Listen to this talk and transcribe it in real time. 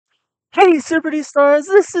Hey SuperDstars,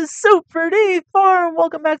 this is SuperDfar and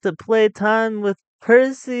welcome back to Playtime with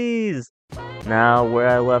Percy's. Now, where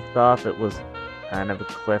I left off, it was kind of a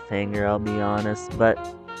cliffhanger, I'll be honest, but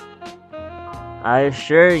I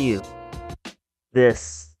assure you,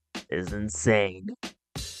 this is insane.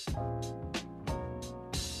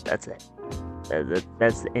 That's it.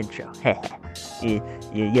 That's the intro.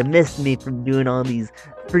 you missed me from doing all these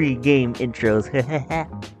free game intros.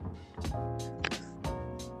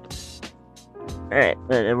 Alright,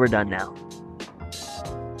 we're done now.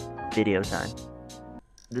 Video time.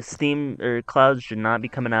 The steam or clouds should not be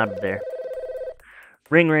coming out of there.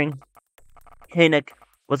 Ring ring. Hey Nick,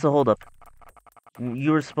 what's the holdup?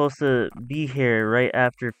 You were supposed to be here right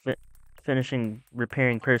after finishing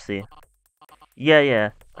repairing Percy. Yeah,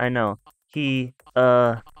 I know. He,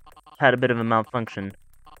 had a bit of a malfunction.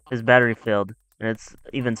 His battery failed, and it's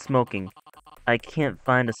even smoking. I can't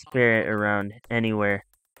find a spare around anywhere.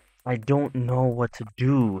 I don't know what to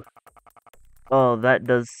do. Oh, that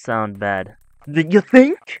does sound bad. You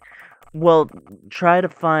think? Well, try to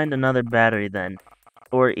find another battery then.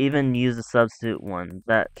 Or even use a substitute one.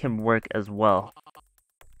 That can work as well.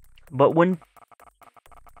 But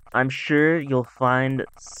I'm sure you'll find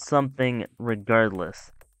something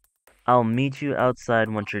regardless. I'll meet you outside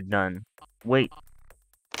once you're done. Wait.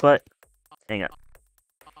 But, hang on.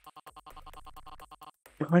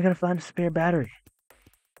 Where am I gonna find a spare battery?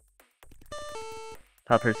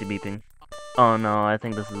 Percy beeping. Oh no, I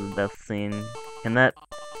think this is a death scene. Can that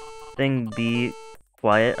thing be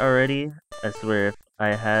quiet already? I swear, if I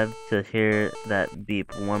have to hear that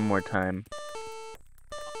beep one more time.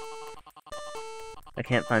 I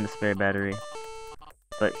can't find a spare battery.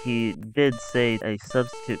 But he did say a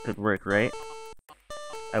substitute could work, right?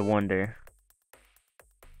 I wonder.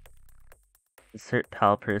 Insert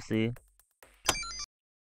PAL Percy.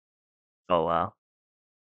 Oh wow.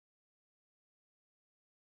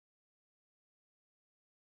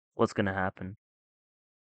 What's gonna happen?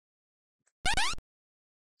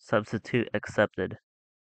 Substitute accepted.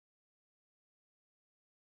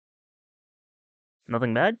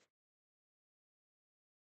 Nothing bad?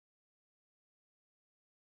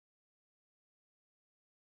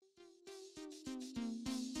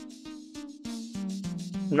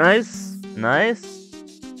 Nice.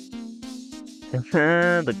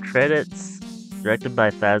 The credits. Directed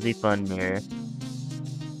by Fazzy Funmir.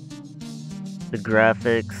 The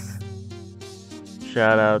graphics.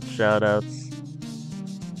 Shoutouts.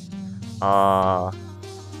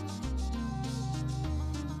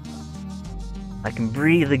 I can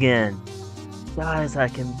breathe again. Guys, I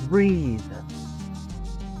can breathe.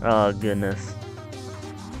 Oh, goodness.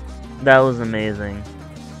 That was amazing.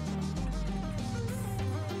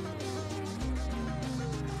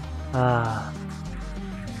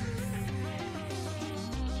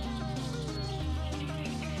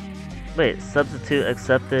 Wait, substitute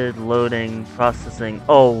accepted, loading, processing.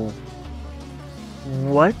 Oh.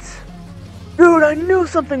 What? Dude, I knew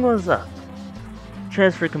something was up.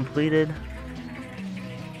 Transfer completed.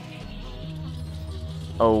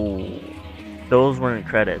 Oh. Those weren't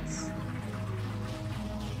credits.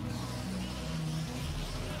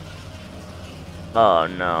 Oh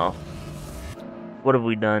no. What have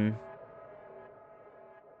we done?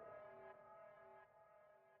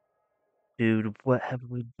 Dude, what have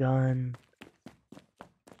we done? ...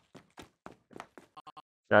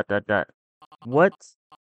 What?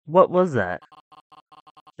 What was that?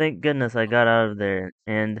 Thank goodness I got out of there,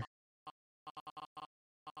 and...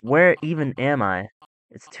 Where even am I?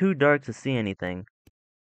 It's too dark to see anything.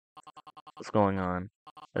 What's going on?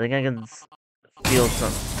 I think I can feel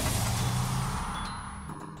something.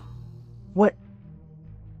 What?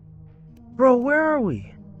 Bro, where are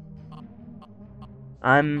we?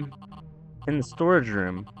 I'm in the storage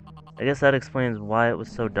room. I guess that explains why it was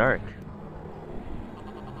so dark.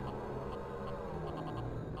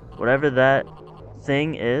 Whatever that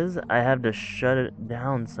thing is, I have to shut it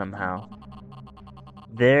down somehow.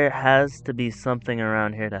 There has to be something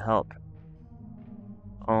around here to help.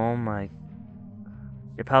 Oh my...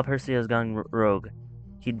 Your pal Percy has gone rogue.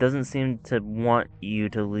 He doesn't seem to want you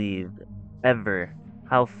to leave. Ever.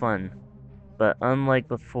 How fun. But unlike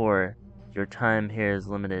before, your time here is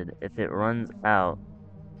limited. If it runs out,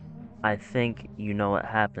 I think you know what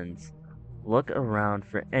happens. Look around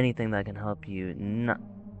for anything that can help you.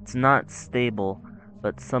 It's not stable,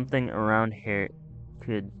 but something around here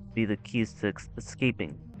could be the keys to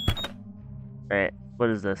escaping. Alright, what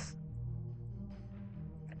is this?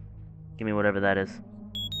 Give me whatever that is.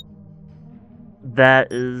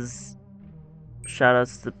 That is...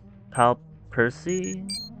 Shoutouts to pal Percy?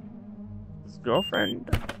 His girlfriend?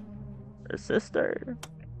 Her sister?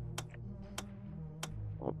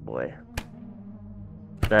 Oh boy.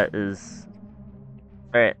 That is...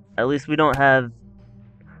 Alright, at least we don't have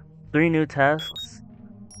 3 new tasks.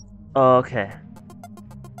 Oh, okay.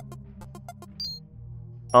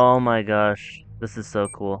 Oh my gosh. This is so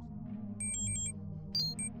cool.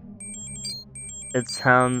 It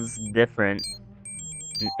sounds different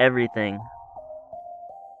and everything.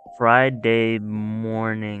 Friday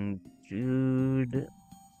morning, Jude.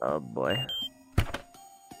 Oh boy.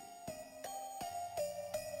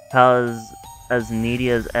 PALS as needy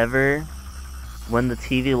as ever. When the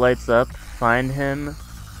TV lights up, find him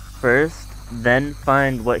first, then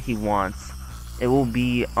find what he wants. It will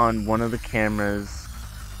be on one of the cameras.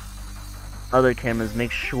 Other cameras,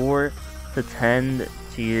 make sure to tend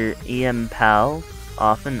to your EM PAL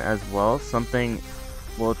often as well. Something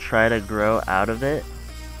will try to grow out of it.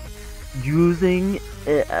 Using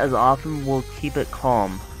it as often will keep it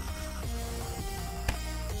calm.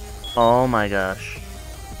 Oh my gosh.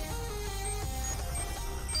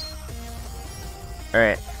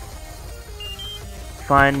 Alright.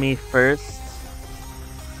 Find me first.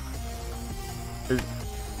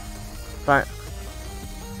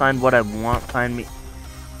 Find what I want. Find me.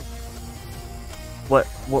 What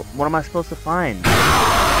am I supposed to find?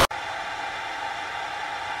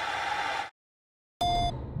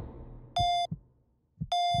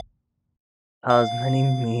 Has many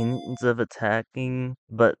means of attacking,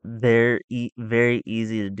 but they're very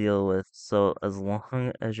easy to deal with, so as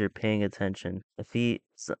long as you're paying attention. If he's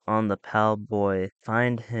on the pal boy,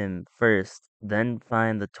 find him first, then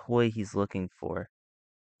find the toy he's looking for.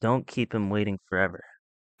 Don't keep him waiting forever.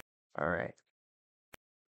 Alright.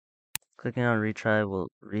 Clicking on retry will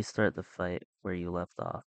restart the fight where you left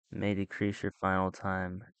off. It may decrease your final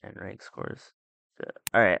time and rank scores.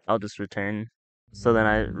 Alright, I'll just return. So then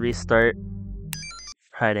I restart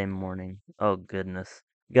Friday morning. Oh goodness.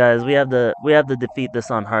 Guys, we have to defeat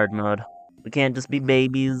this on hard mode. We can't just be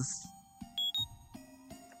babies.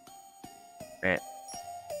 Alright.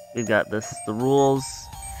 We've got this. The rules.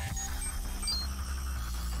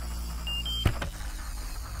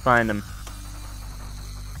 Find him.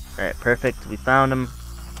 Alright, perfect. We found him.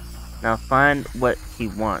 Now find what he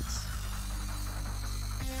wants.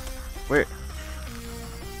 Where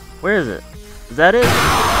is it? Is that it?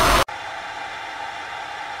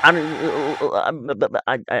 I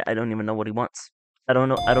don't even know what he wants. I don't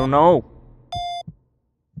know.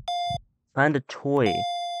 Find a toy.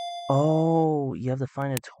 Oh, you have to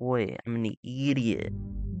find a toy. I'm an idiot.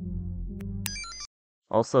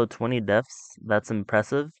 Also, 20 deaths. That's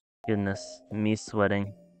impressive. Goodness, me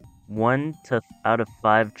sweating. 1 out of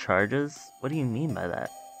 5 charges? What do you mean by that?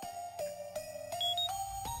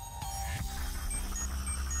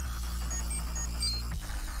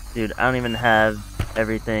 Dude, I don't even have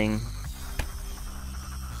everything.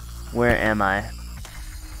 Where am I?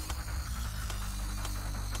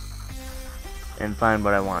 And find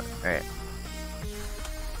what I want. Alright.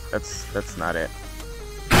 That's not it.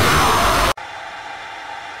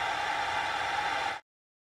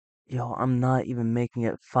 Yo, I'm not even making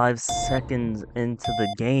it 5 seconds into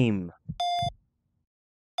the game.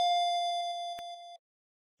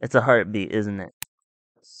 It's a heartbeat, isn't it?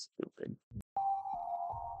 Stupid.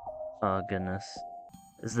 Oh, goodness.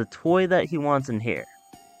 Is the toy that he wants in here?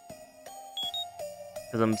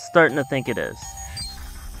 Because I'm starting to think it is.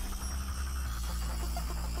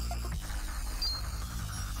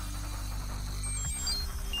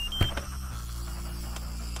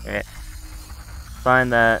 Alright.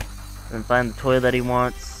 Find that. And find the toy that he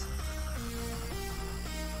wants.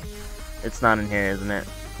 It's not in here, isn't it?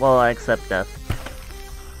 Well, I accept death.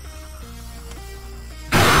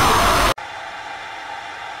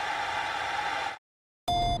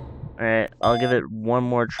 Alright, I'll give it one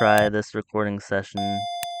more try this recording session.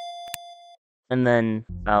 And then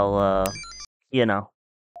I'll, you know.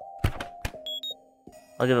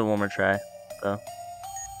 I'll give it one more try, so.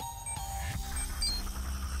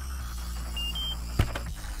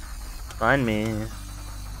 Find me.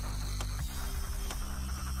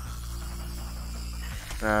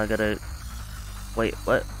 Now I gotta... Wait,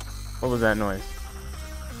 what? What was that noise?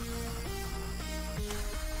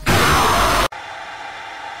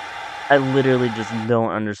 I literally just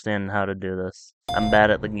don't understand how to do this. I'm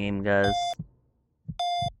bad at the game, guys.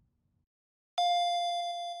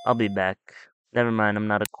 I'll be back. Never mind, I'm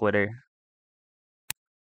not a quitter.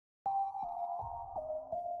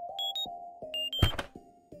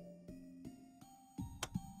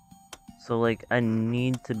 So, like, I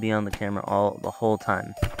need to be on the camera the whole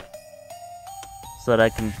time. So that I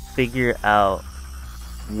can figure out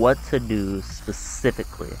what to do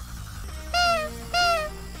specifically.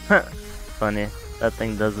 Funny. That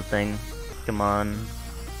thing does a thing. Come on.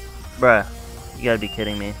 Bruh, you gotta be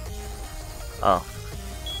kidding me. Oh,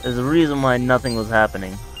 there's a reason why nothing was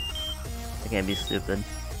happening. I can't be stupid.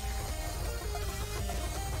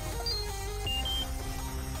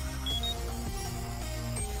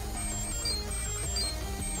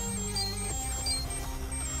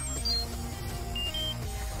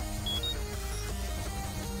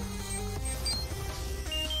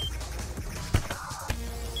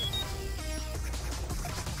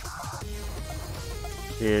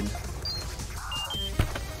 Dude.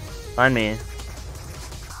 Find me.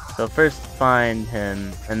 So first find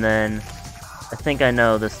him, and then I think I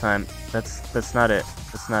know this time. That's not it.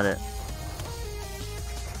 That's not it.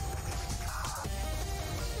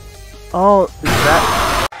 Oh, is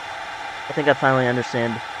that? I think I finally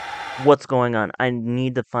understand what's going on. I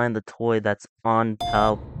need to find the toy that's on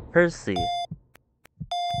Pal Percy.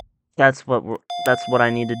 That's what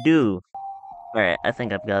I need to do. Alright, I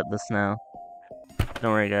think I've got this now.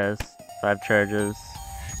 Don't worry, guys. 5 charges.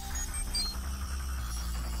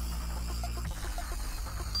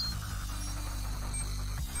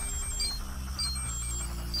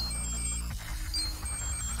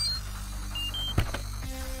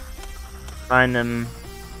 Find him,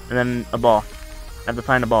 and then a ball. I have to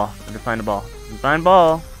find a ball. I have to find a ball. Find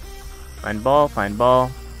ball. Find ball. Find ball.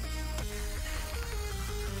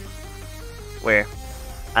 Where?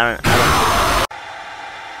 I don't.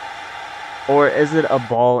 Or is it a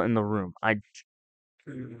ball in the room?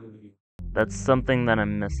 That's something that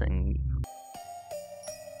I'm missing.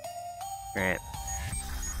 Alright.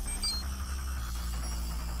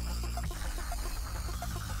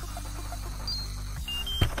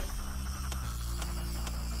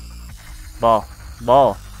 Ball.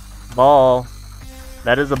 Ball. Ball.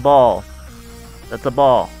 That is a ball. That's a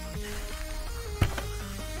ball.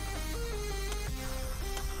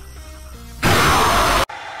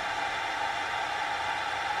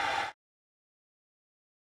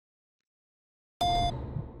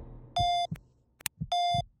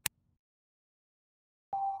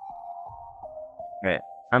 Right.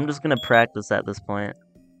 I'm just gonna practice at this point.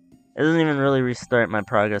 It doesn't even really restart my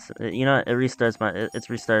progress. You know, it restarts it's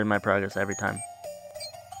restarted my progress every time.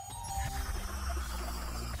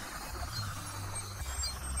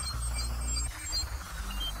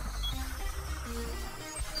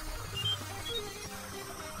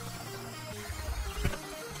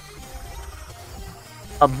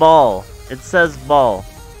 A ball. It says ball.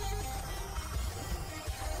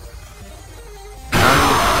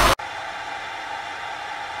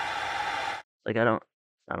 Like I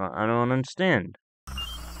don't understand.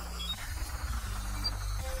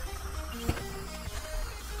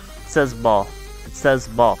 It says ball. It says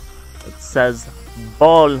ball. It says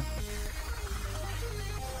ball.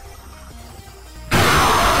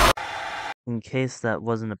 In case that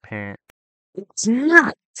wasn't apparent. It's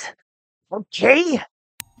not. Okay?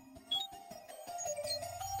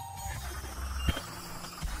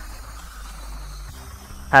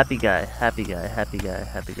 Happy guy, happy guy, happy guy,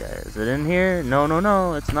 happy guy. Is it in here? No, no,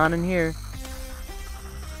 no, it's not in here.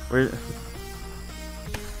 Where?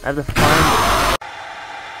 I have to find.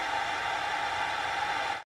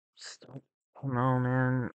 Stop. Oh no,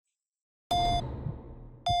 man.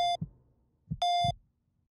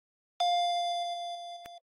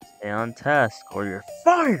 Stay on task or you're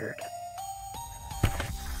fired.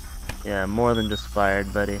 Yeah, more than just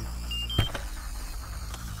fired, buddy.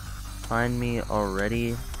 Find me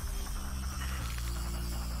already.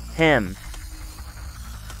 Him.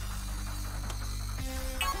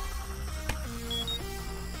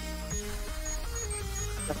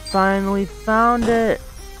 I finally found it.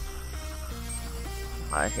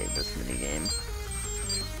 I hate this minigame.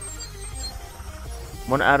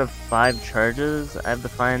 1 out of 5 charges. I have to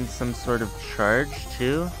find some sort of charge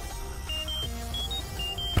too.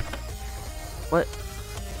 What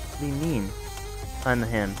do you mean? Find the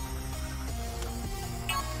hand.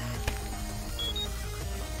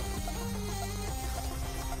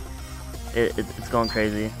 It's going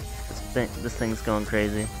crazy. This thing's going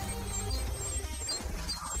crazy.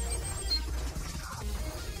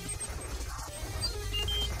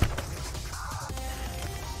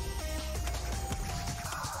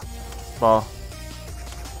 Ball.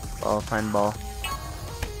 Ball, find ball.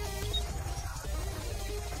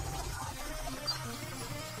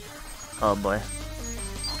 Oh boy.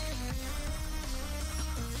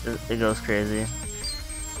 It goes crazy.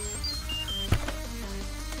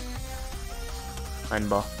 Find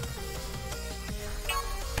ball.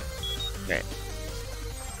 Right.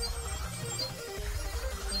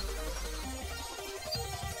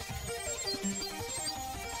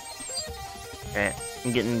 Alright,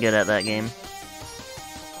 I'm getting good at that game.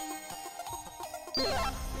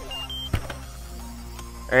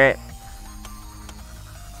 Alright.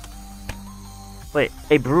 Wait,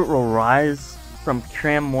 a brute will rise from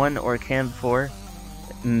cam 1 or cam 4.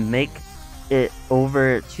 Make it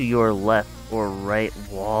over to your left or right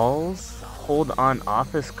walls. Hold on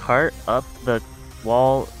office cart up the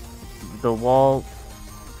wall. The wall.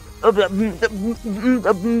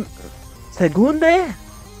 Segunde?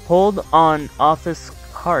 Hold on office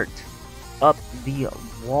cart up the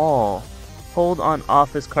wall. Hold on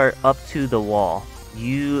office cart up to the wall.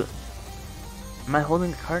 You... Am I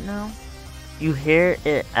holding the cart now? You hear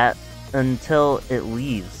it until it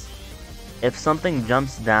leaves. If something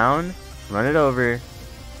jumps down, run it over,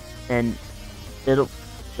 and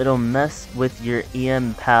it'll mess with your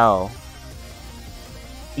PAL.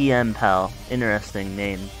 PAL. Interesting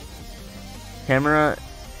name. Camera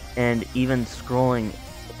and even scrolling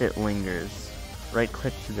if it lingers. Right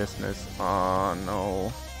click to dismiss. Oh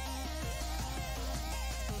no.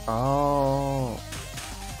 Oh.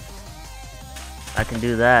 I can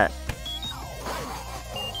do that.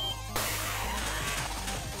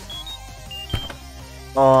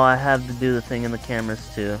 Oh, I have to do the thing in the cameras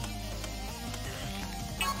too.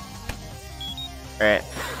 Alright.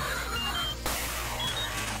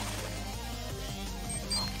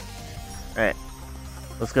 Alright.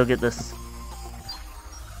 Let's go get this.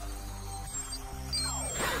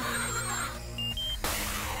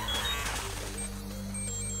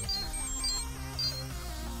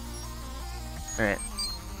 Alright.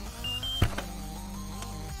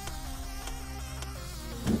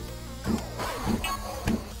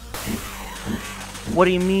 What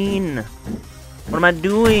do you mean? What am I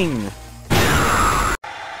doing?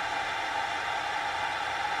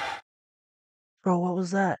 Bro, what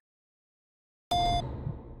was that? Oh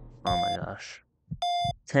my gosh.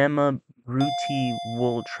 Tama Bruti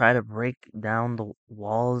will try to break down the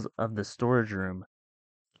walls of the storage room.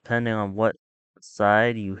 Depending on what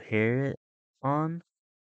side you hear it on,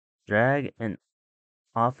 drag an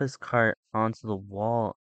office cart onto the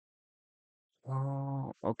wall.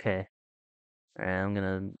 Oh, okay. Alright, I'm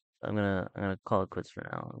gonna call it quits for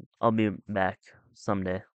now. I'll be back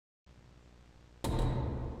someday.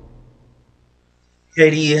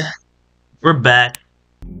 Katie, we're back.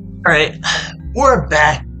 Alright, we're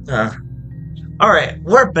back. Alright,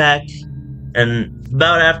 we're back. And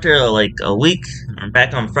about after like a week, I'm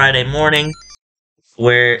back on Friday morning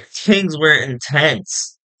where things were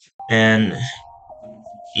intense. And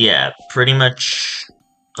yeah, pretty much.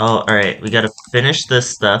 Oh, alright, we gotta finish this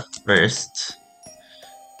stuff first.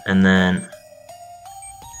 And then.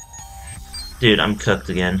 Dude, I'm cooked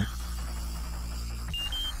again.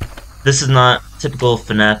 This is not typical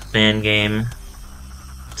FNAF fan game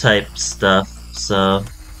type stuff, so.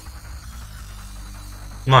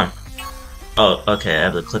 Come on. Oh, okay, I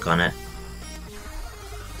have to click on it.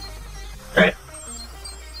 Alright.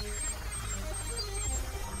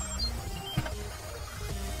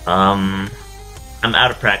 I'm out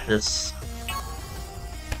of practice.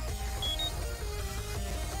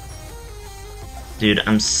 Dude,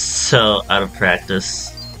 I'm so out of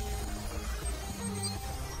practice.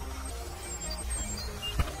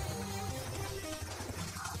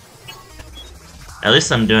 At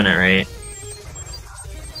least I'm doing it right.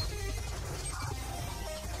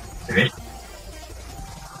 Right?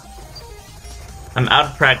 I'm out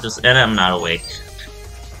of practice and I'm not awake.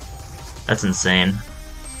 That's insane.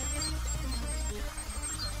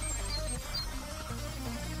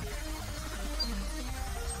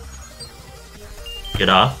 Get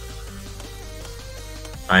off.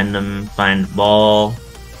 Find them, find ball.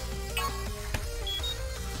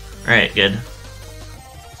 Alright, good.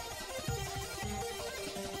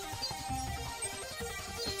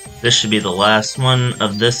 This should be the last one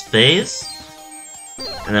of this phase.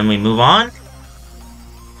 And then we move on.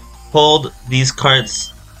 Hold these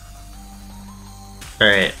cards.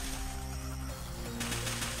 Alright.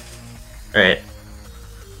 Alright.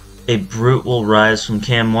 A brute will rise from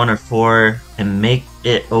cam 1 or 4 and make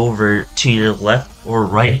it over to your left or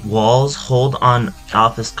right walls. Hold on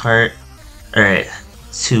office cart. Alright.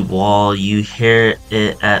 To wall. You hear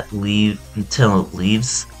it at leave until it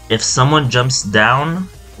leaves. If someone jumps down,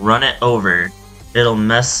 run it over. It'll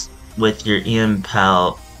mess with your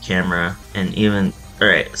PAL camera and even.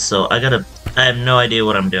 Alright, so I have no idea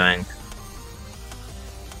what I'm doing.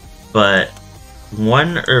 But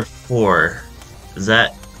 1 or 4. Is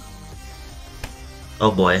that. Oh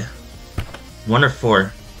boy. 1 or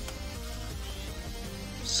 4.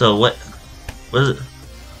 So what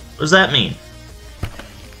does that mean?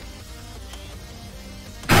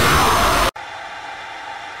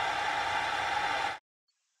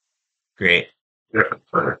 Great.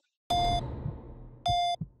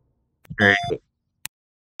 Great.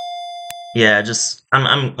 Yeah, just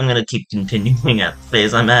I'm gonna keep continuing at the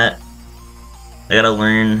phase I'm at. I gotta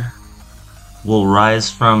learn. Will rise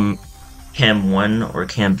from cam 1 or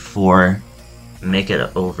cam 4. Make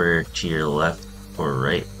it over to your left or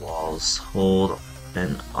right walls. Hold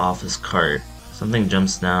an office cart. Something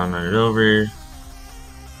jumps down, run it over.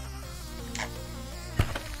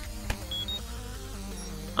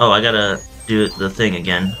 Oh, I gotta do the thing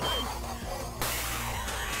again.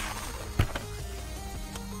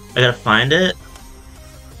 I gotta find it.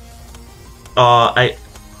 I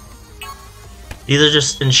these are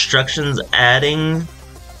just instructions adding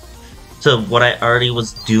to what I already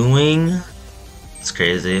was doing. It's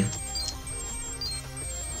crazy.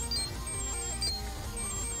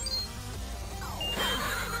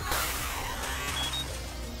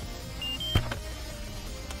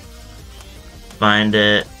 Find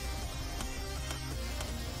it.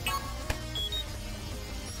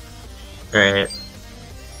 Alright.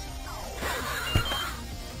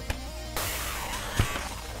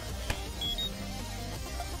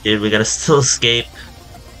 Dude, we gotta still escape.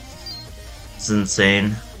 It's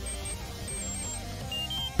insane.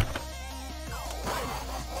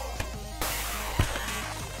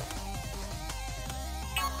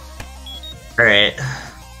 Alright.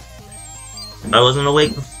 I wasn't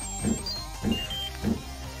awake.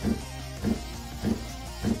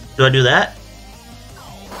 Do I do that?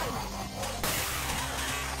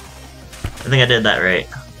 I think I did that right.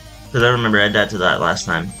 Because I remember I died to that last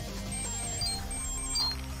time.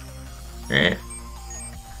 Alright.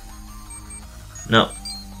 Nope.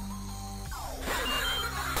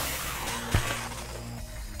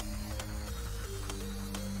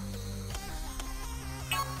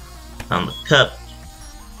 Found the cup.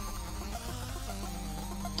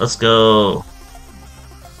 Let's go.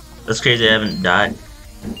 That's crazy, I haven't died.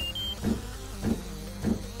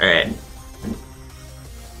 Alright.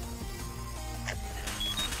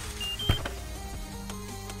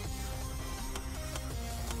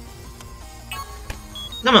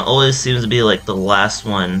 That always seems to be like the last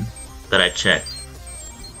one that I check.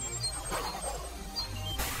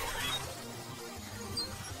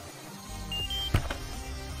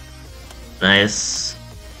 Nice.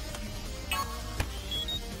 I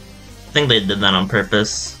think they did that on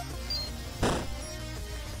purpose.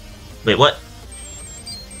 Wait, what?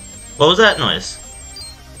 What was that noise?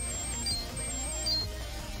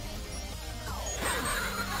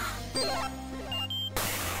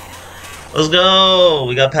 Let's go!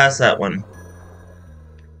 We got past that one.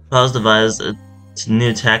 PALS devised a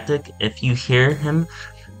new tactic. If you hear him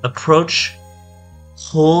approach,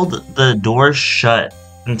 hold the door shut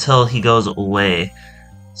until he goes away.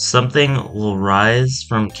 Something will rise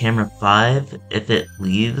from camera 5. If it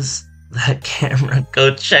leaves that camera,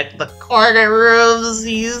 go check the corner rooms.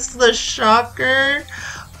 Use the shocker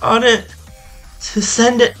on it to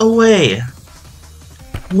send it away.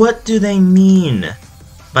 What do they mean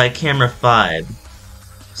by camera 5?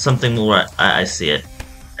 Something will rise. I see it.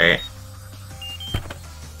 Alright.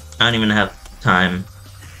 I don't even have time.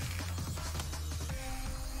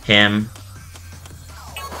 Cam.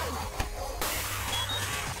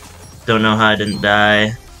 Don't know how I didn't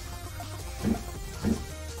die.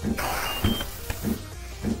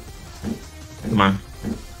 Come on.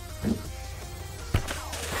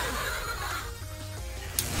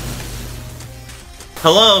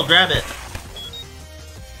 Hello, grab it.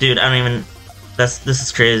 Dude, I don't even. This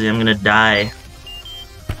is crazy. I'm gonna die.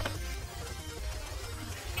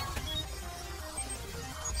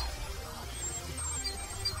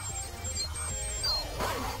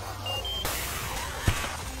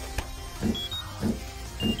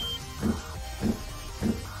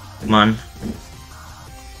 Come on.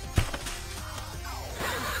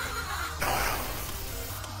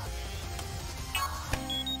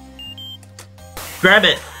 Grab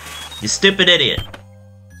it! You stupid idiot!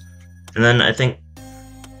 And then I think...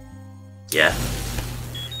 Yeah.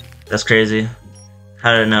 That's crazy.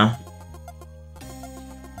 How did I know?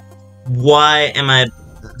 Why am I...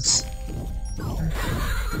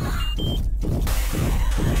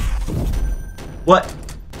 What?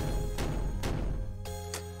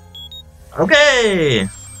 Okay!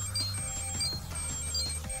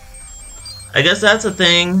 I guess that's a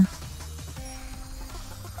thing.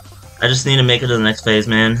 I just need to make it to the next phase,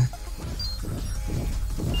 man.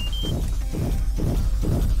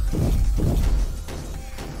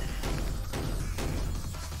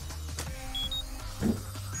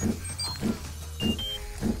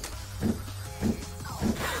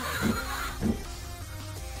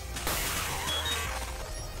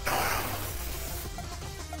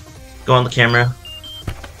 Go on the camera.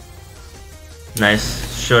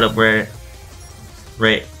 Nice. Showed up right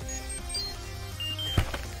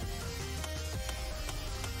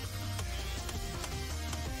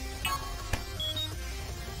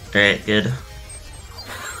Alright, good.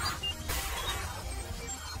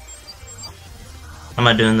 How am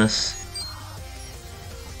I doing this?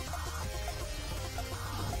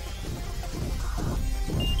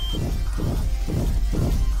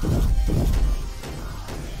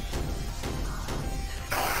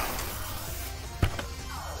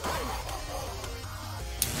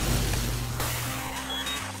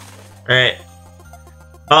 Alright.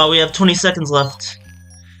 Oh, we have 20 seconds left.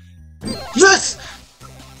 Yes!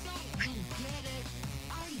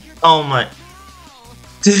 Oh my...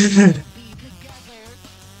 Dude!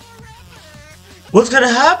 What's gonna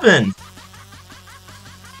happen?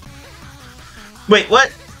 Wait,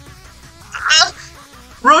 what? Ah!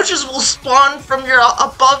 Roaches will spawn from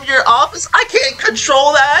above your office? I can't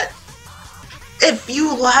control that! If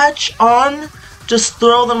you latch on, just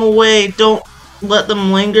throw them away. Don't let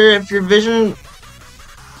them linger. If your vision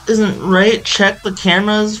isn't right, check the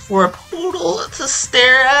cameras for a poodle to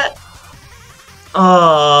stare at.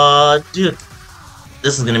 Oh, dude.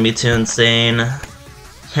 This is gonna be too insane.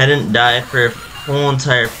 I didn't die for a whole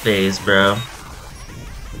entire phase, bro.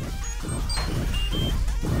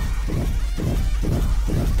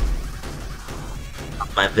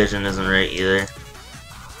 My vision isn't right either.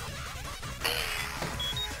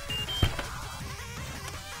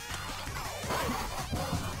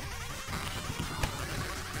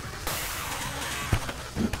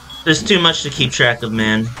 There's too much to keep track of,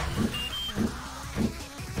 man.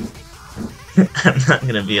 I'm not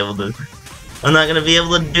gonna be able to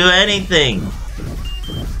do anything.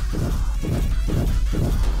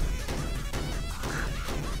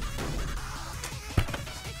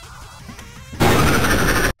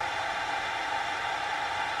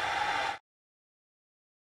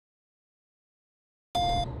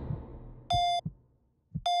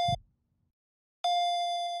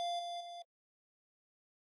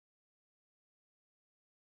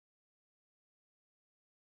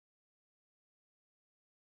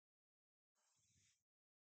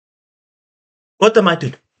 What am I to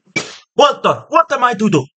do? What am I to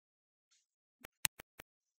do?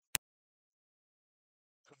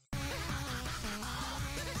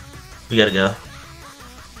 We gotta go.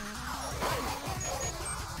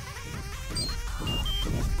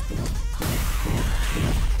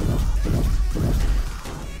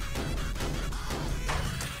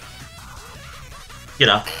 Get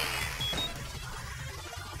off.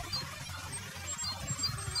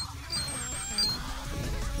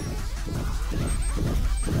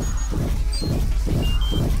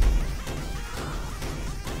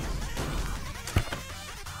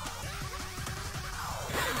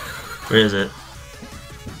 Where is it?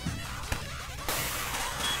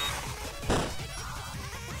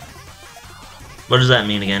 What does that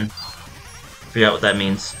mean again? Forgot what that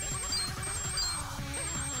means.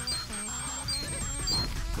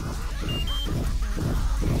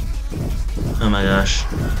 Oh my gosh.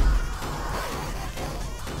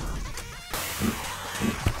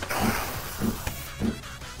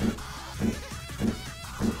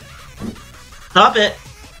 Stop it!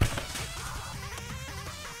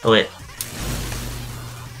 Oh wait.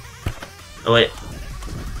 Oh wait.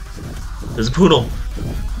 There's a poodle.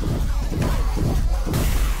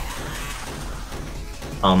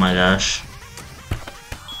 Oh my gosh.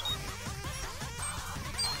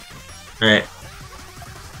 Alright.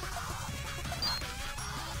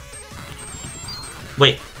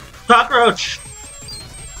 Wait. Cockroach!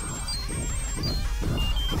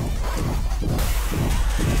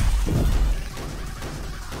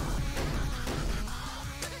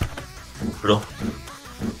 Poodle.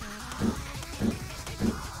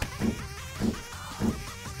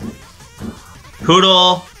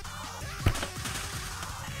 Poodle!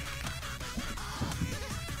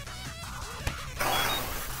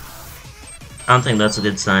 I don't think that's a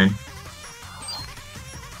good sign.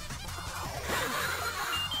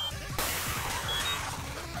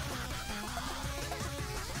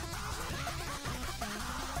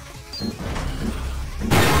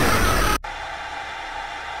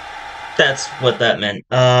 That's what that meant.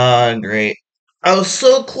 Great. I was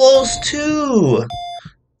so close too!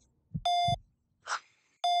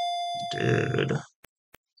 Dude.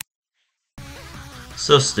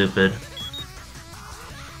 So stupid.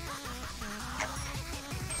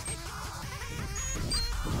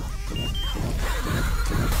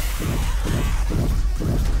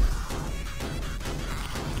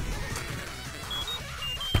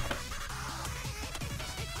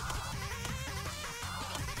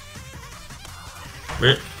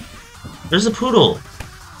 There's a poodle.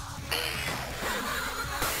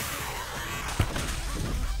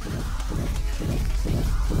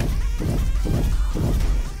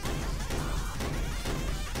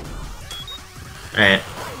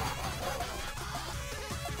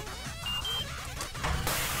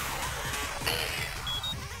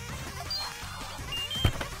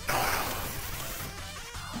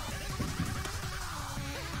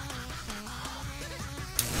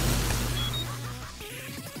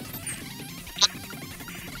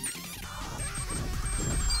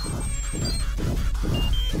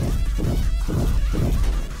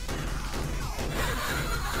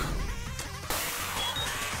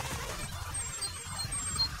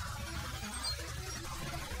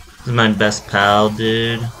 This is my best pal,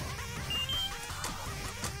 dude.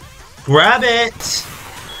 Grab it!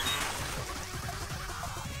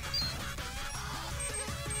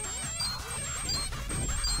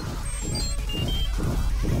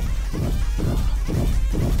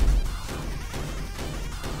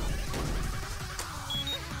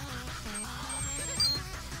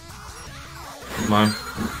 Come on.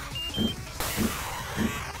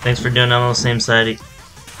 Thanks for doing it on the same side.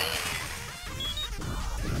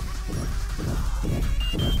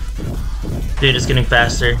 Dude, it's getting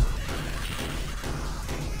faster.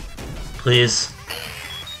 Please.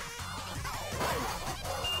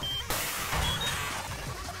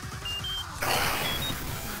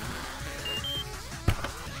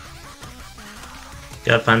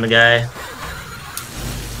 Gotta find the guy.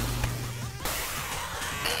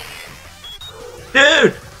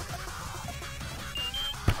 Dude!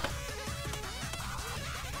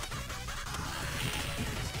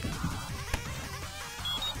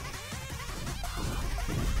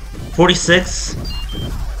 $46.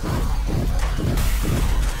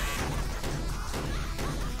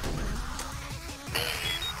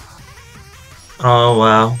 Oh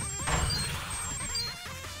wow.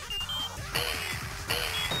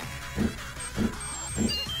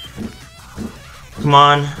 Come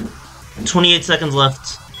on. 28 seconds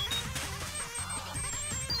left.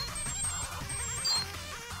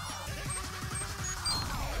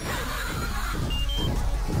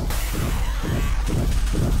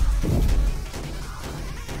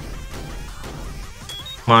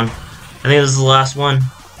 Come on. I think this is the last one.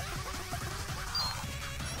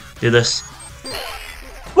 Do this.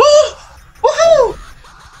 Woo! Woohoo!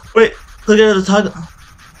 Wait, look at the toggle.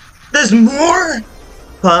 There's more!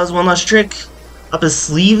 Pause, one last trick. Up his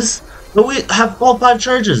sleeves. But we have all 5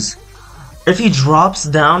 charges. If he drops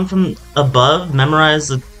down from above,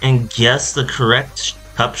 memorize and guess the correct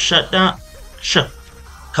cup shutdown.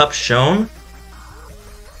 Cup shown.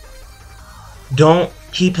 Don't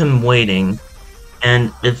keep him waiting.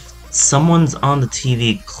 And if someone's on the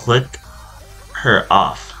TV, click her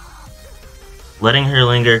off. Letting her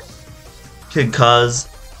linger could cause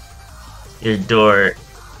your door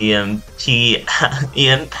PAL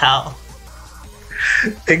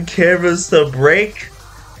and cameras to break.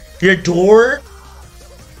 Your door?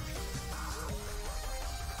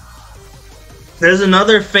 There's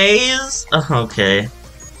another phase? Okay.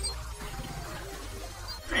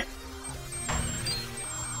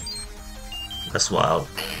 That's wild.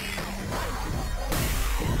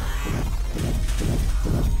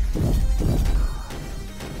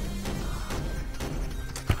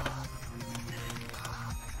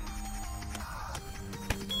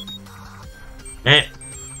 Eh.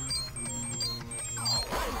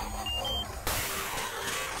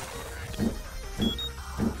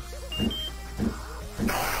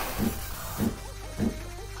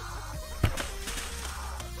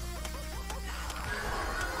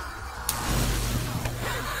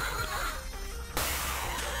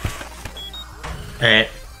 Alright.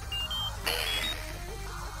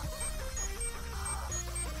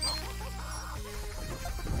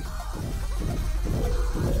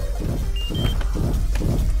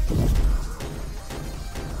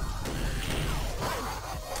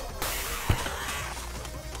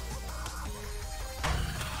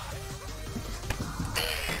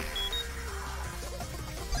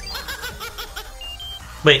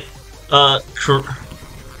 Wait,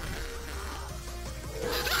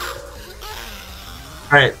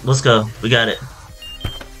 Alright, let's go. We got it.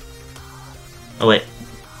 Oh wait.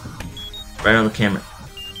 Right on the camera.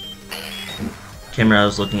 Camera I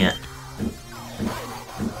was looking at.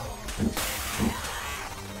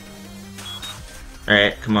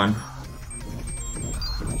 Alright, come on.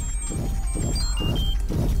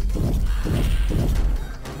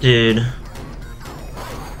 Dude.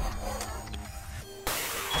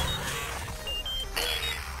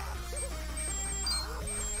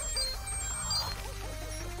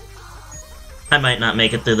 I might not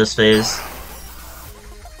make it through this phase.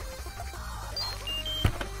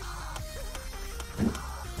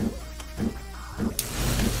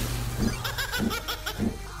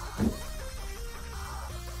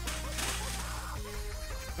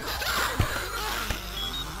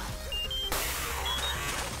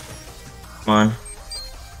 Come on.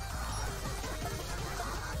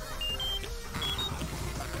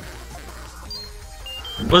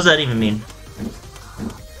 What does that even mean?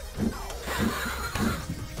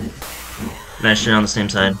 Nice, you're on the same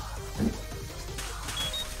side.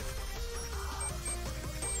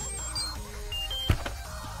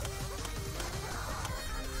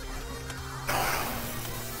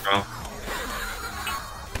 Oh.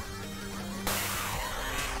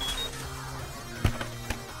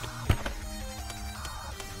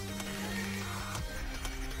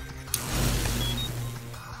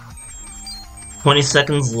 20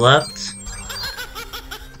 seconds left.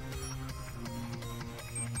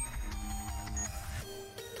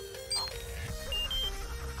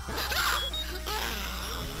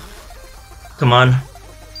 Come on.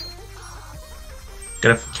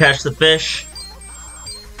 Gotta catch the fish.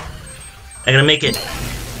 I gotta make it.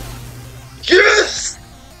 Yes!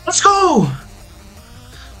 Let's go!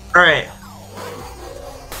 Alright.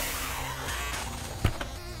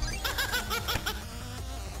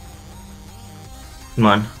 Come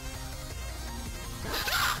on.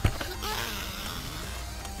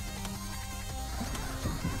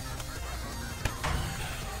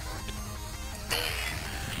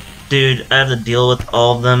 Dude, I have to deal with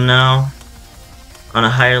all of them now. On a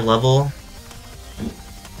higher level.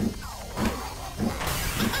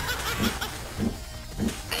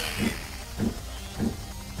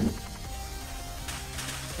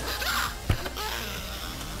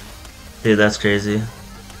 Dude, that's crazy.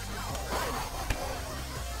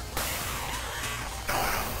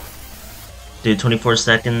 Dude, 24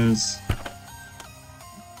 seconds.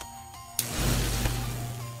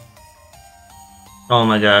 Oh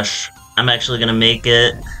my gosh. I'm actually gonna make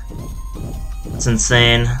it. It's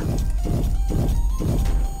insane.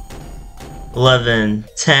 11,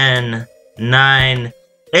 10, 9,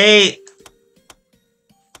 8.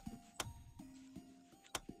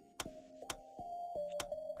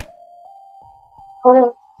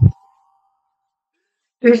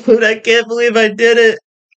 Dude, I can't believe I did it.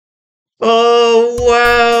 Oh,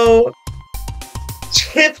 wow.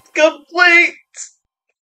 Chip complete.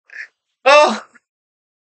 Oh.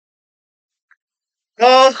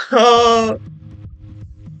 Oh.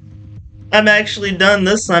 I'm actually done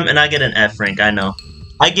this time, and I get an F rank, I know.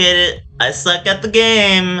 I get it. I suck at the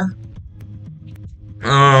game.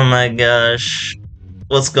 Oh my gosh.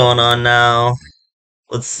 What's going on now?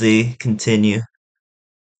 Let's see. Continue.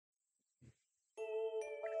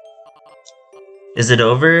 Is it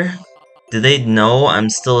over? Do they know I'm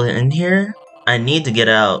still in here? I need to get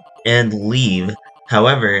out and leave.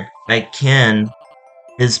 However, I can.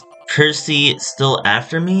 Is Percy still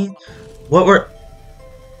after me? What were...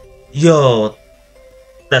 Yo,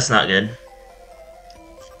 that's not good.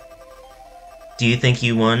 Do you think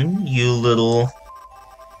you won, you little...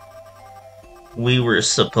 We were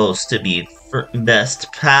supposed to be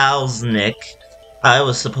best pals, Nick. I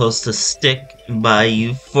was supposed to stick by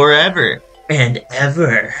you forever and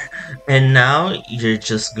ever. And now you're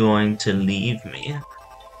just going to leave me.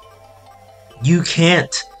 You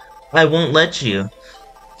can't. I won't let you.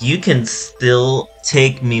 You can still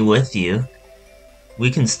take me with you. We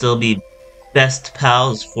can still be best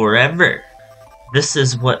pals forever. This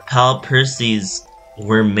is what Pal Percys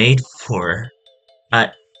were made for.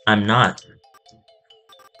 I'm not.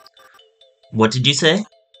 What did you say?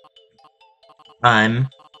 I'm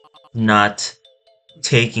not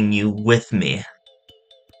taking you with me.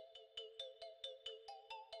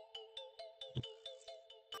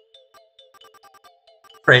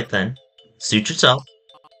 Right then. Suit yourself.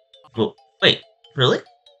 Well, wait, really?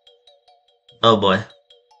 Oh boy.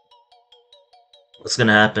 What's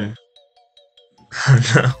gonna happen? Oh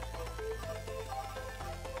no.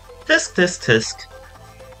 Tisk tisk tisk.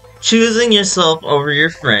 Choosing yourself over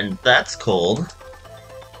your friend, that's cold.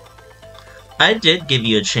 I did give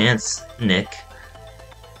you a chance, Nick.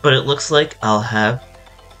 But it looks like I'll have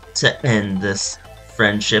to end this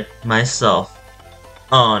friendship myself.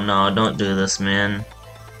 Oh no, don't do this, man.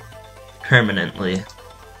 Permanently.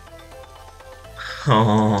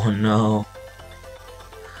 Oh no.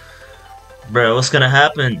 Bro, what's gonna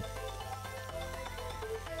happen?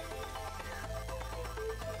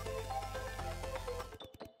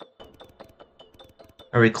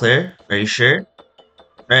 Are we clear? Are you sure?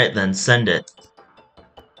 Alright then, send it.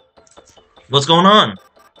 What's going on?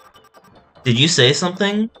 Did you say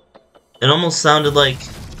something? It almost sounded like...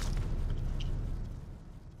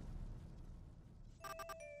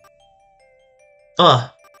 Ugh.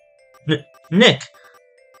 Nick!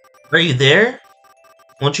 Are you there?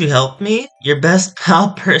 Won't you help me? Your best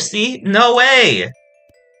pal, Percy? No way!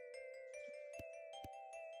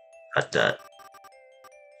 Dot.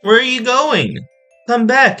 Where are you going? Come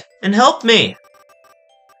back and help me!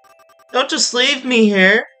 Don't just leave me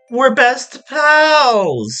here! We're best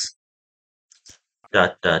pals!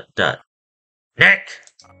 Dot. Nick!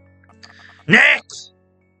 Nick!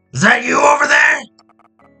 Is that you over there?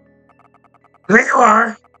 There you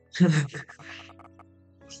are!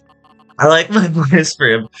 I like my voice for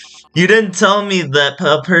him. You didn't tell me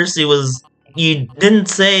that Percy was... You didn't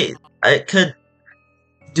say I could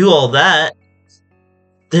do all that.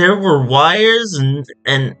 There were wires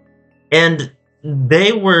and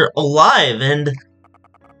they were alive and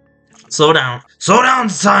Slow down. Slow down,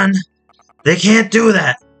 son! They can't do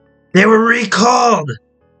that! They were recalled!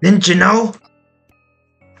 Didn't you know? ...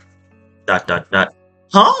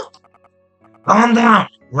 Huh? Calm down.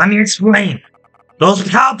 Let me explain. Those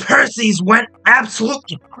Pal Percys went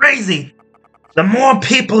absolutely crazy the more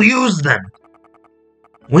people used them.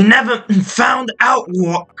 We never found out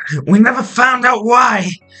why.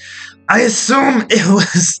 I assume it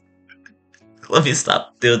was... Let me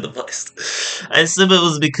stop doing the voice. I assume it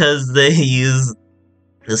was because they use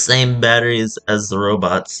the same batteries as the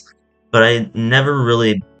robots, but I never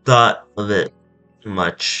really thought of it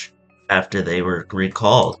much after they were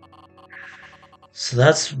recalled. So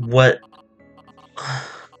that's what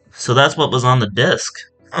was on the disc.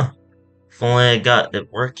 Huh. If only I got it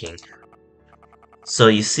working. So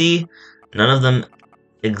you see, none of them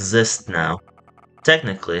exist now,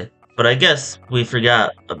 technically, but I guess we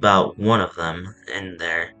forgot about one of them in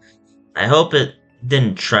there. I hope it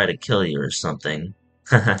didn't try to kill you or something.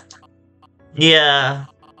 Yeah,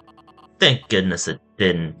 thank goodness it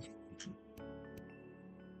didn't. ...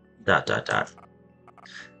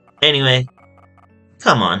 Anyway,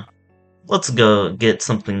 come on. Let's go get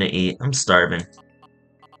something to eat. I'm starving.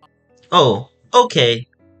 Oh, okay.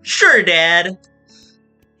 Sure, Dad. ...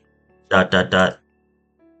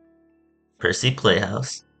 Percy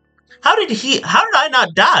Playhouse. How did I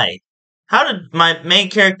not die? How did my main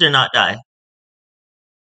character not die?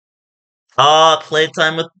 Ah,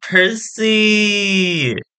 Playtime with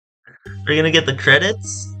Percy! We're gonna get the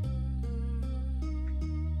credits?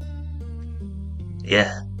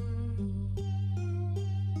 Yeah.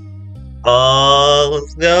 Oh,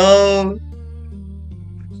 let's go!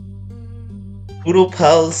 Poodle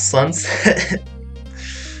Pals Sunset.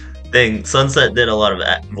 Dang, Sunset did a lot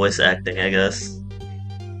of voice acting, I guess.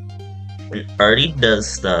 And Artie does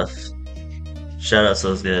stuff. Shout out to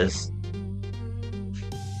those guys.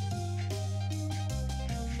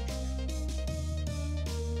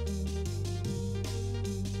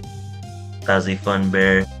 Fazzy Fun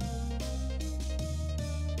Bear.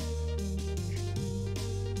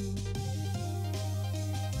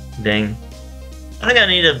 Dang. I think I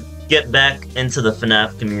need to get back into the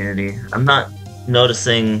FNAF community. I'm not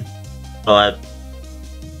noticing... Oh,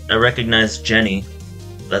 I recognize Jenny.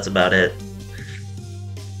 That's about it.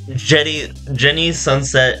 Jenny,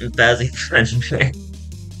 Sunset, and Fazzy Fun Bear.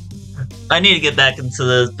 I need to get back into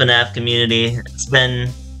the FNAF community. It's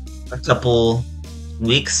been a couple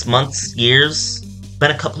weeks, months, years.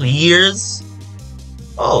 Been a couple of years.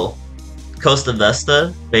 Oh, Costa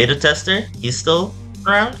Vesta, beta tester. He's still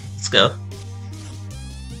around? Let's go.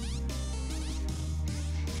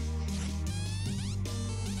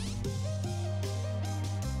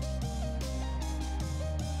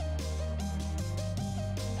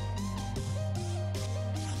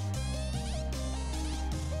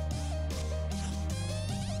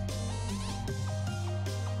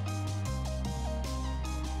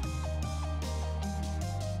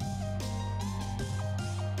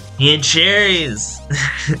 Me and cherries!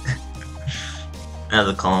 I have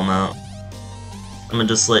to call him out. I'm gonna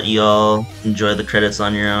just let you all enjoy the credits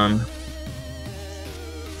on your own.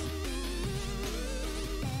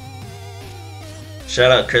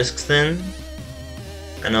 Shout out Kristen.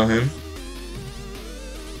 I know him.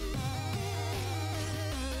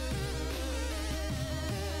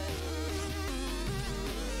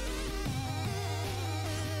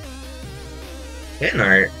 Fan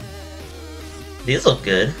art. These look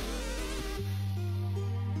good.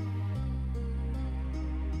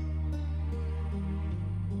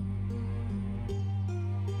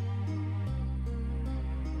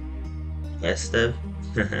 Yes, Steve.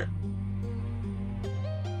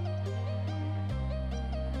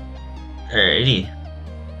 Alrighty.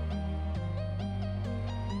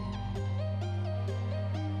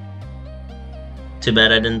 Too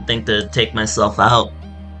bad I didn't think to take myself out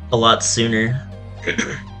a lot sooner.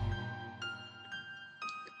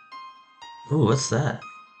 Ooh, what's that?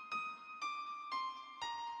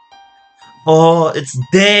 Oh, it's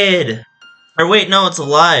dead! Or wait, no, it's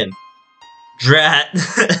alive. Drat.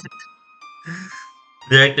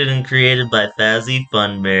 Directed and created by Fazzy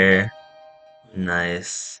Fun Bear.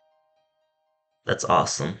 Nice. That's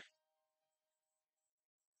awesome.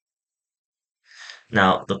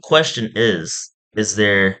 Now, the question is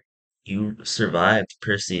there... You survived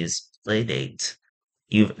Percy's playdate.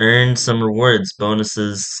 You've earned some rewards,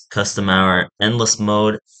 bonuses, custom hour, endless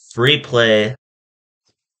mode, free play.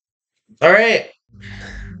 Alright.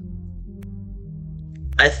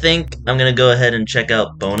 I think I'm gonna go ahead and check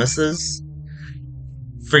out bonuses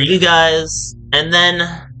for you guys, and then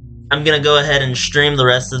I'm gonna go ahead and stream the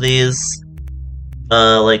rest of these,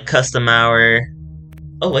 like custom hour,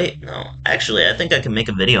 Oh wait, no. Actually, I think I can make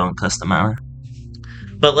a video on custom hour.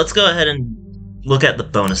 But let's go ahead and look at the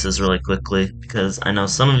bonuses really quickly, because I know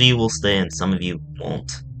some of you will stay and some of you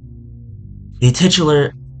won't. The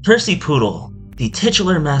titular Percy Poodle, the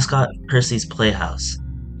titular mascot of Percy's Playhouse.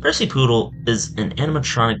 Percy Poodle is an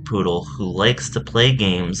animatronic poodle who likes to play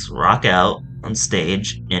games, rock out on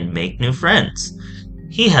stage, and make new friends.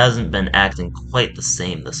 He hasn't been acting quite the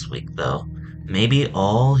same this week, though. Maybe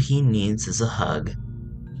all he needs is a hug.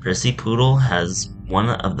 Percy Poodle has one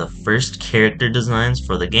of the first character designs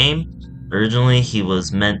for the game. Originally, he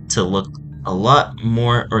was meant to look a lot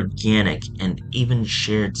more organic and even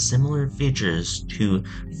shared similar features to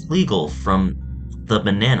Fleagle from the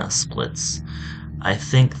Banana Splits. I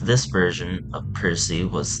think this version of Percy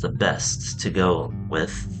was the best to go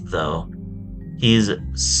with, though. He's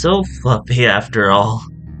so fluffy after all.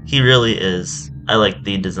 He really is. I like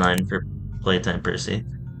the design for Playtime Percy.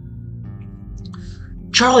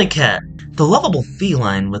 Charlie Cat, the lovable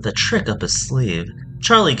feline with a trick up his sleeve.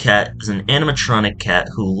 Charlie Cat is an animatronic cat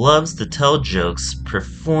who loves to tell jokes,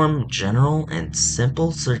 perform general and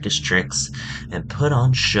simple circus tricks, and put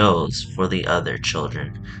on shows for the other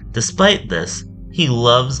children. Despite this, he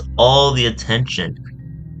loves all the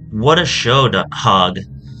attention. What a show hog.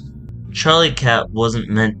 Charlie Cat wasn't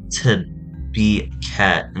meant to be a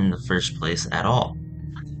cat in the first place at all.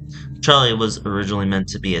 Charlie was originally meant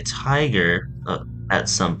to be a tiger at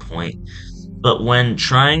some point, but when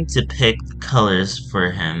trying to pick the colors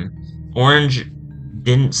for him, orange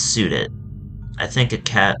didn't suit it. I think a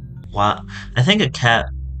cat, while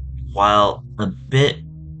a bit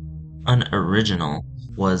unoriginal,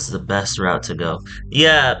 was the best route to go.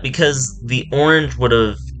 Yeah, because the orange would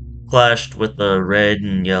have clashed with the red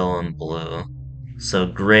and yellow and blue. So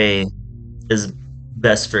gray is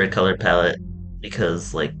best for a color palette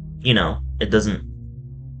because, like, you know, it doesn't...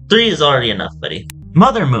 3 is already enough, buddy.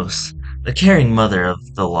 Mother Moose, the caring mother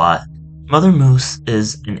of the lot. Mother Moose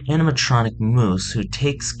is an animatronic moose who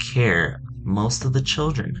takes care of most of the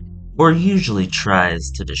children, or usually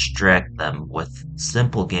tries to distract them with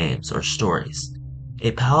simple games or stories.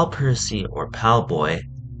 A Pal Percy or Pal Boy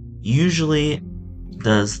usually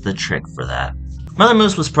does the trick for that. Mother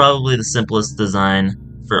Moose was probably the simplest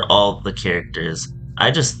design for all the characters. I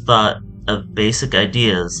just thought of basic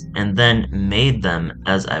ideas and then made them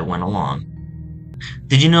as I went along.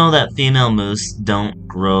 Did you know that female moose don't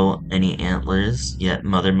grow any antlers, yet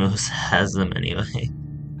Mother Moose has them anyway?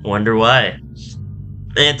 Wonder why.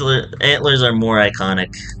 Antlers are more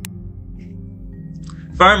iconic.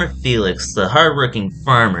 Farmer Felix, the hardworking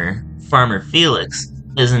farmer, Farmer Felix,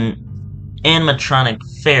 is an animatronic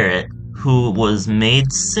ferret who was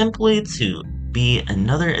made simply to be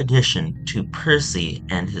another addition to Percy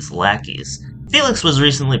and his lackeys. Felix was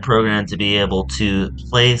recently programmed to be able to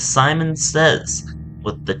play Simon Says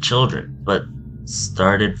with the children, but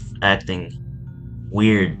started acting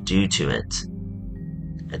weird due to it.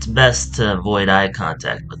 It's best to avoid eye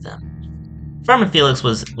contact with them. Farmer Felix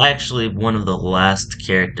was actually one of the last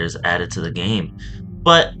characters added to the game,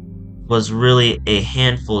 but was really a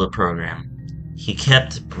handful to program. He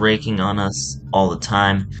kept breaking on us all the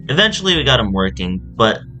time. Eventually we got him working,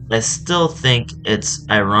 but I still think it's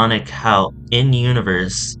ironic how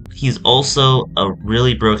in-universe he's also a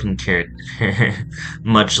really broken character,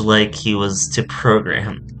 much like he was to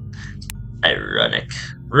program. Ironic.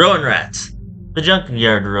 Rowan Rat, the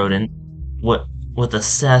junkyard rodent with a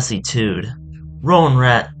sassy tude. Rowan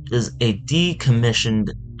Rat is a decommissioned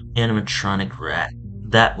animatronic rat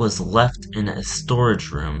that was left in a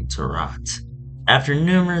storage room to rot. After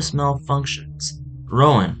numerous malfunctions,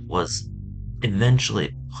 Rowan was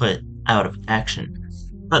eventually put out of action.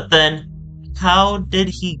 But then, how did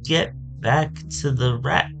he get back to the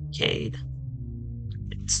Ratcade?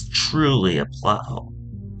 It's truly a plot hole.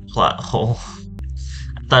 Plot hole.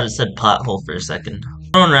 I thought it said plot hole for a second.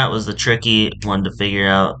 Rowan Rat was the tricky one to figure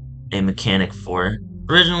out a mechanic for.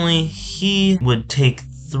 Originally, he would take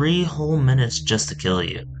 3 whole minutes just to kill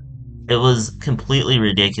you. It was completely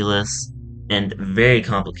ridiculous and very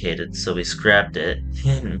complicated, so we scrapped it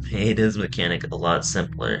and made his mechanic a lot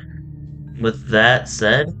simpler. With that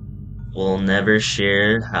said, we'll never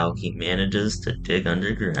share how he manages to dig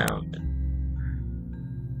underground.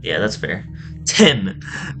 Yeah, that's fair. Tim!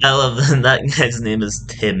 I love that guy's name is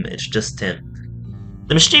Tim, it's just Tim.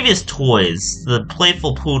 The Mischievous Toys, the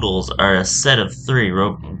Playful Poodles, are a set of 3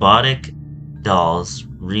 robotic dolls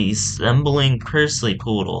resembling Percy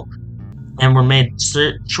Poodle, and were made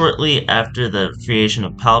shortly after the creation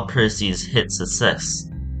of Pal Percy's hit success.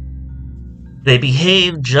 They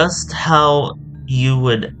behave just how you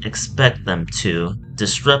would expect them to,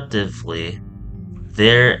 disruptively.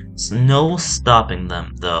 There's no stopping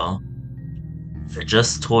them, though. They're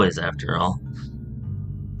just toys, after all.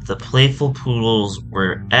 The playful poodles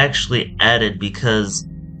were actually added because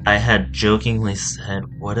I had jokingly said,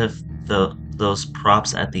 what if those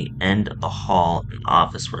props at the end of the hall in the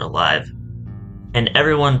office were alive? And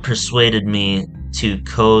everyone persuaded me to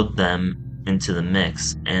code them into the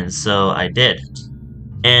mix, and so I did.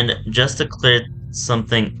 And just to clear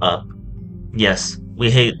something up, yes, we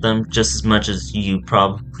hate them just as much as you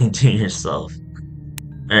probably do yourself.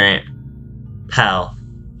 Alright, Pal.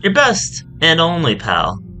 Your best and only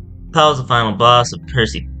pal. Pal is the final boss of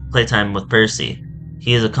Percy Playtime with Percy.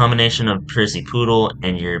 He is a combination of Percy Poodle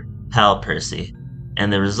and your pal Percy,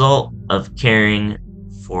 and the result of caring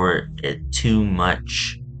for it too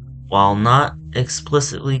much. While not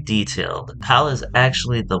explicitly detailed, Pal is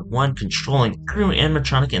actually the one controlling every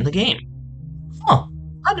animatronic in the game. Huh,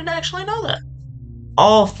 I didn't actually know that.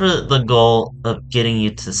 All for the goal of getting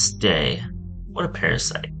you to stay. What a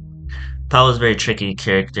parasite. Pal is a very tricky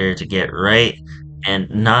character to get right, and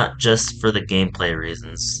not just for the gameplay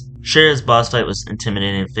reasons. Sure, his boss fight was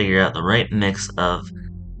intimidating to figure out the right mix of,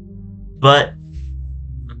 but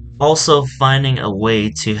also finding a way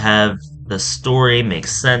to have the story make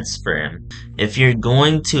sense for him. If you're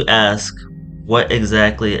going to ask what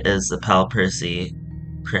exactly is the Pal Percy,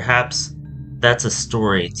 perhaps that's a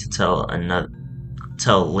story to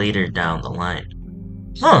tell later down the line.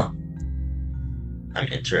 Huh. I'm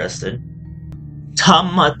interested.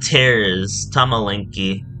 Tamalinki,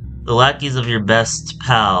 the lackeys of your best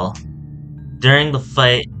pal. During the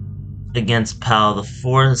fight against Pal, the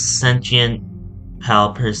 4 sentient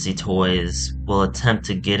Pal Percy toys will attempt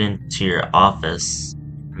to get into your office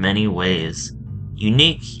many ways,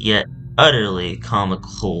 unique yet utterly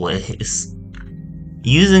comical ways,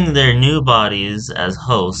 using their new bodies as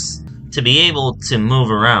hosts to be able to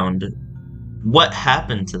move around. What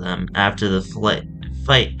happened to them after the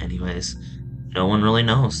fight anyways? No one really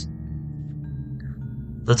knows.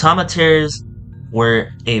 The Tomateers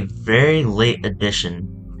were a very late addition,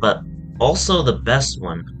 but also the best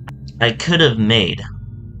one I could have made.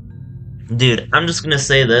 Dude, I'm just gonna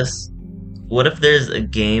say this. What if there's a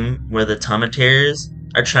game where the Tomateers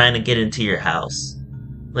are trying to get into your house?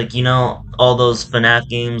 Like, you know, all those FNAF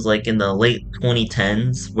games like in the late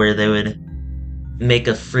 2010s where they would make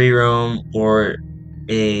a free roam or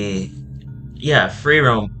free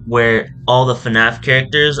roam where all the FNAF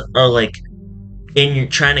characters are like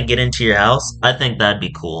trying to get into your house. I think that'd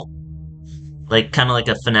be cool. Like kind of like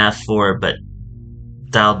a FNAF 4 but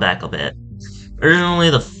dialed back a bit. Originally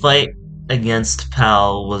the fight against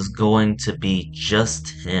Pal was going to be just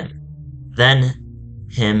him. Then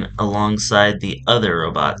him alongside the other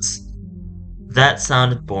robots. That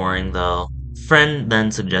sounded boring though. Friend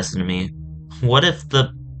then suggested to me, what if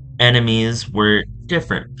the enemies were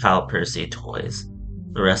different Pal Percy toys?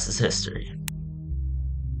 The rest is history.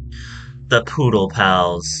 The Poodle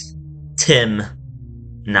Pals. Tim,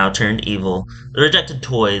 now turned evil. The rejected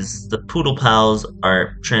toys. The Poodle Pals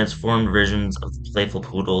are transformed versions of the playful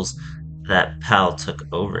poodles that Pal took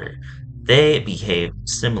over. They behave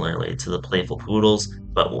similarly to the playful poodles,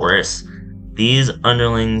 but worse. These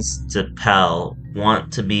underlings to Pal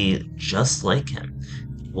want to be just like him.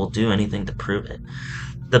 Will do anything to prove it.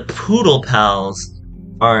 The Poodle Pals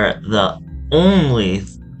are the only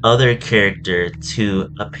other character to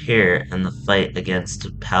appear in the fight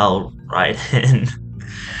against Pal Raiden.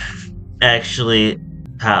 Actually,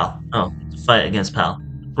 fight against Pal.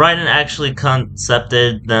 Raiden actually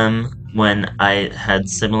concepted them when I had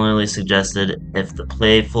similarly suggested if the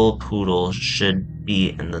playful poodle should be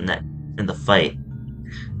in the fight.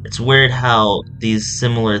 It's weird how these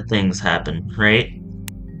similar things happen, right?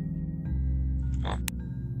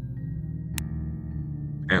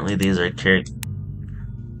 Apparently these are characters.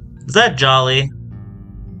 Is that Jolly?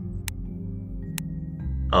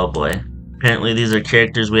 Oh boy. Apparently these are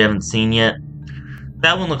characters we haven't seen yet.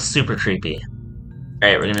 That one looks super creepy.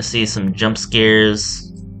 Alright, we're gonna see some jump scares.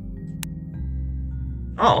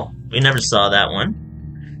 Oh, we never saw that one.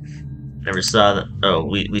 Never saw that. Oh,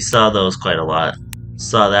 we saw those quite a lot.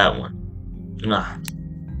 Saw that one. Ah.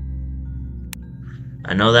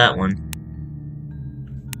 I know that one.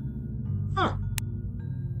 Huh.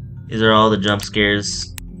 These are all the jump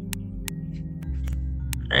scares.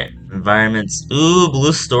 Alright, environments. Ooh,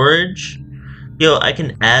 blue storage. Yo, I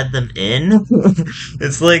can add them in.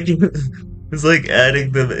 It's like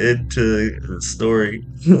adding them into the story.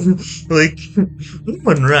 Like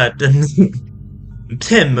one rat and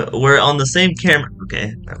Tim were on the same camera.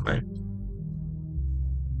 Okay, never mind.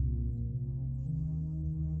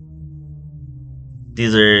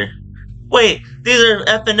 These are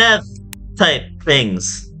FNF type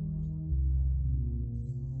things.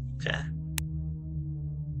 Okay.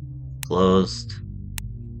 Closed.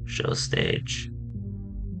 Show stage.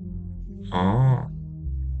 Oh.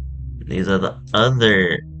 These are the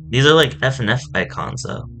other... These are like fnaf icons,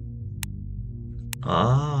 though.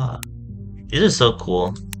 Ah. These are so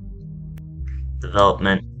cool.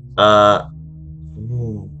 Development.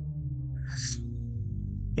 Ooh.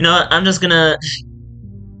 You know what? I'm just gonna...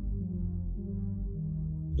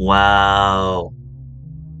 Wow.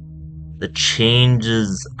 The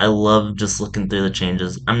changes. I love just looking through the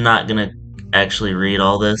changes. I'm not gonna actually read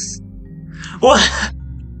all this. What?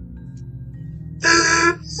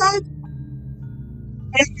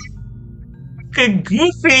 Fucking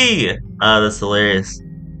goofy! Ah, that's hilarious.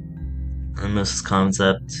 And this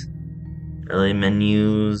concept. Early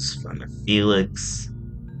menus from Felix.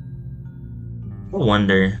 I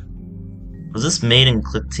wonder. Was this made in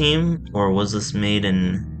ClickTeam or was this made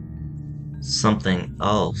in something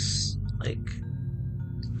else? Like,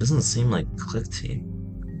 it doesn't seem like ClickTeam.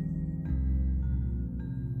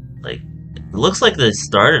 Like, it looks like they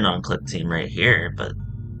started on ClickTeam right here, but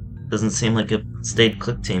it doesn't seem like it stayed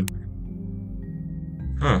ClickTeam.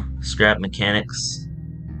 Huh. Scrap mechanics.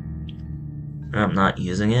 I'm not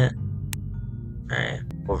using it. Alright.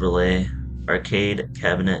 Overlay. Arcade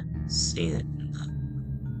cabinet. Scene.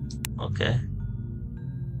 Okay.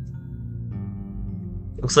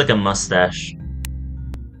 Looks like a mustache.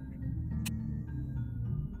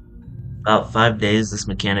 About 5 days this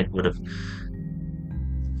mechanic would have...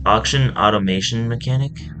 Auction automation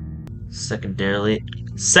mechanic? Secondary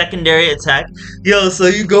attack? Yo, so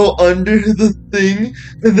you go under the thing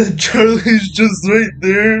and then Charlie's just right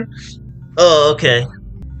there? Oh, okay.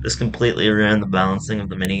 Just completely ruined the balancing of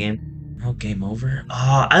the minigame. Oh, game over?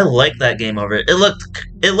 Oh, I like that game over.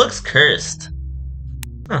 It looks cursed.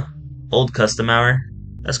 Huh. Old custom hour?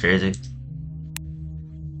 That's crazy.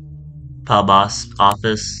 Pal boss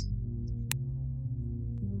office.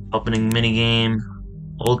 Opening minigame.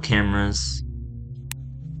 Old cameras.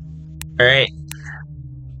 Alright.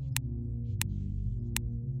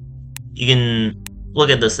 You can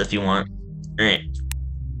look at this if you want. Alright.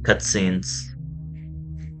 Cutscenes.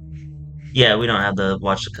 Yeah, we don't have to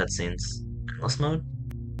watch the cutscenes. Kernels mode?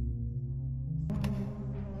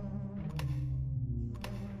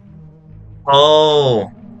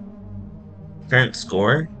 Oh! Current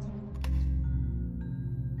score?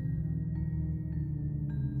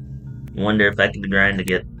 Wonder if I can grind to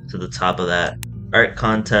get to the top of that. Art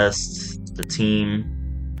contest, the team.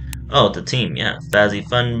 Oh, the team, yeah. Fazzy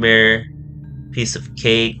Fun Bear, piece of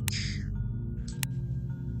cake.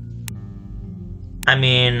 I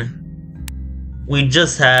mean, we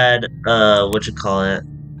just had,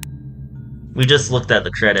 we just looked at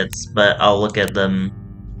the credits, but I'll look at them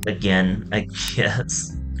again, I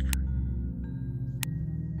guess.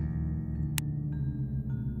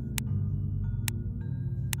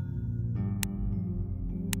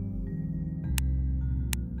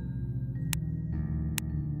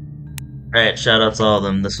 Alright, shoutouts to all of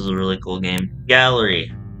them. This was a really cool game.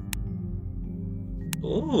 Gallery.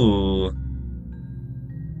 Ooh.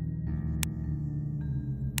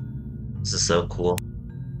 This is so cool.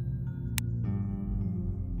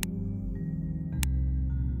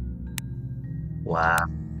 Wow.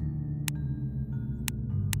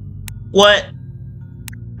 What?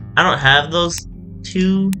 I don't have those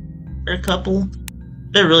two or a couple.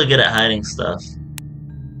 They're really good at hiding stuff.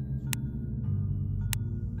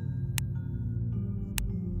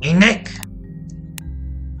 Hey, Nick!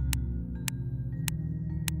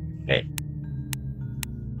 Okay.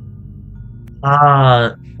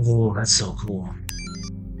 Oh, that's so cool.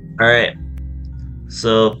 Alright.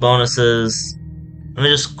 So, bonuses. Let me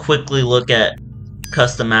just quickly look at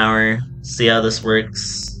custom hour, see how this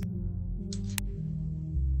works.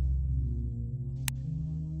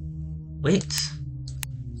 Wait.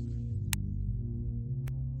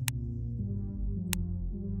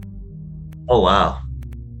 Oh, wow.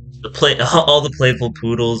 All the playful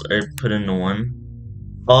poodles are put into one.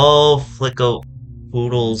 Oh, Flicko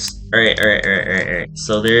poodles. Alright.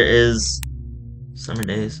 So there is summer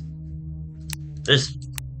days. There's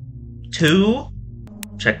 2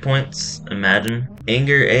 checkpoints. Imagine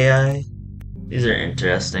anger AI. These are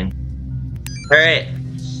interesting. Alright.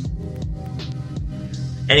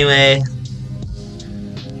 Anyway,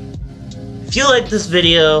 if you like this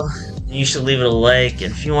video, you should leave it a like.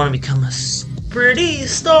 And if you want to become a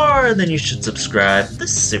SuperDfar, then you should subscribe.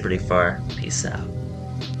 This is SuperDfar. Peace out.